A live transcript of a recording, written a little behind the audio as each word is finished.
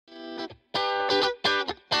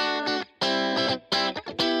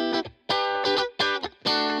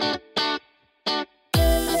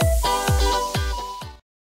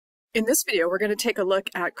In this video, we're going to take a look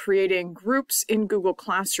at creating groups in Google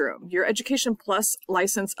Classroom. Your Education Plus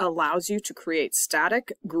license allows you to create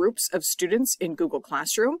static groups of students in Google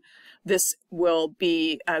Classroom. This will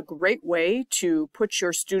be a great way to put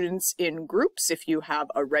your students in groups if you have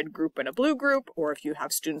a red group and a blue group, or if you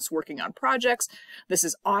have students working on projects. This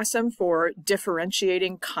is awesome for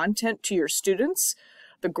differentiating content to your students.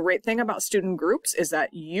 The great thing about student groups is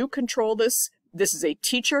that you control this. This is a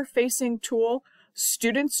teacher-facing tool.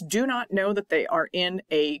 Students do not know that they are in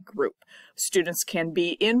a group. Students can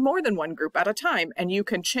be in more than one group at a time, and you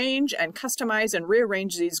can change and customize and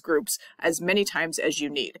rearrange these groups as many times as you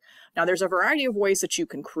need. Now, there's a variety of ways that you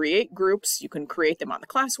can create groups. You can create them on the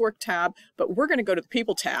Classwork tab, but we're going to go to the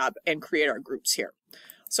People tab and create our groups here.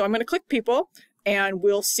 So I'm going to click People, and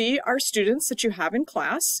we'll see our students that you have in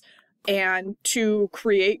class. And to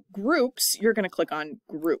create groups, you're going to click on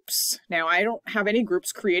Groups. Now, I don't have any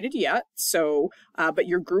groups created yet, but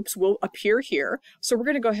your groups will appear here. So we're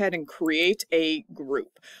going to go ahead and create a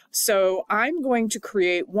group. So I'm going to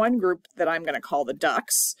create one group that I'm going to call the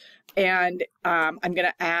Ducks, and I'm going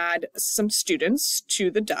to add some students to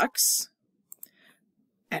the Ducks,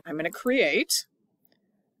 and I'm going to create,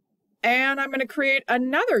 and I'm going to create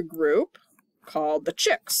another group called the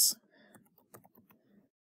Chicks.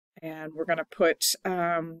 And we're going to put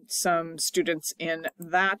some students in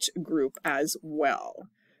that group as well.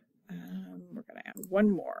 We're going to add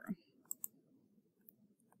one more.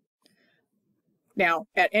 Now,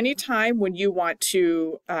 at any time when you want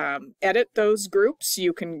to edit those groups,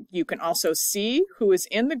 you can also see who is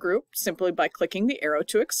in the group simply by clicking the arrow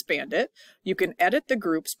to expand it. You can edit the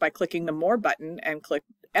groups by clicking the More button and click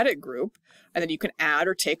Edit Group, and then you can add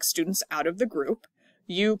or take students out of the group.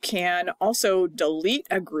 You can also delete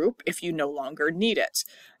a group if you no longer need it.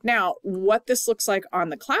 Now, what this looks like on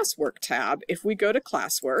the Classwork tab, if we go to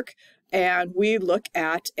Classwork and we look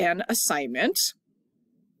at an assignment,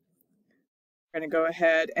 we're going to go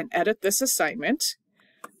ahead and edit this assignment.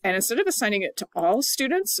 And instead of assigning it to all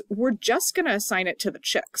students, we're just going to assign it to the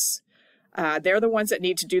Chicks. They're the ones that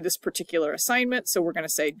need to do this particular assignment. So we're going to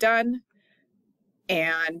say Done.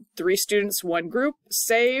 And 3 students, 1 group,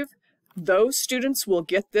 Save. Those students will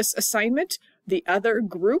get this assignment. The other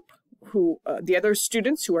group, the other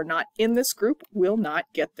students who are not in this group will not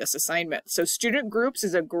get this assignment. So student groups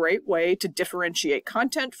is a great way to differentiate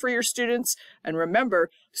content for your students. And remember,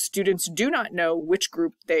 students do not know which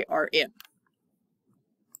group they are in.